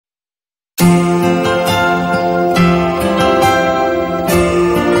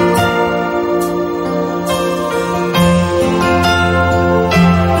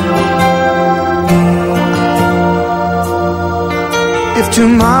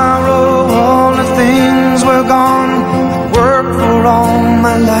tomorrow all the things were gone I've worked for all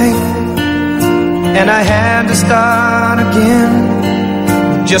my life, and I had to start again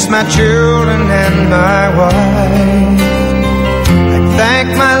with just my children and my wife. I thank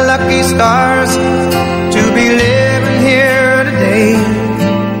my lucky stars to be living here today,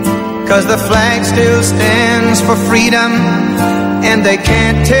 'cause the flag still stands for freedom, and they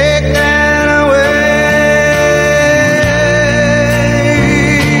can't take that away.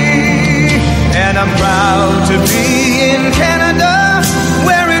 And I'm proud to be in Canada,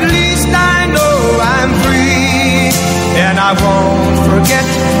 where at least I know I'm free. And I won't forget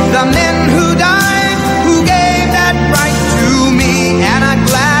the men who died, who gave that right to me. And I'd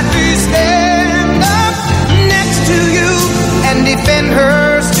gladly stand up next to you and defend her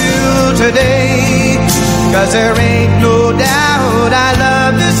still today, 'cause there ain't no doubt I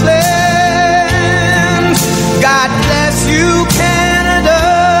love this land. God bless you, Canada.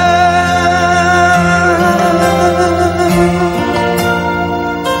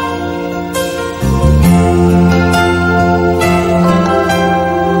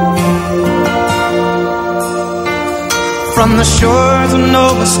 From the shores of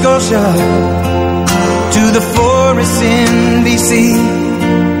Nova Scotia to the forests in BC,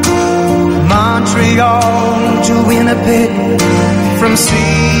 Montreal to Winnipeg, from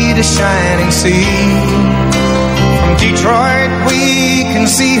sea to shining sea. From Detroit we can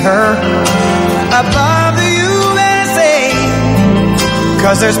see her above the USA,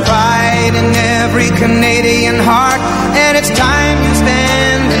 'cause there's pride in every Canadian heart, and it's time you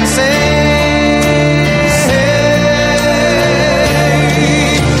stand and say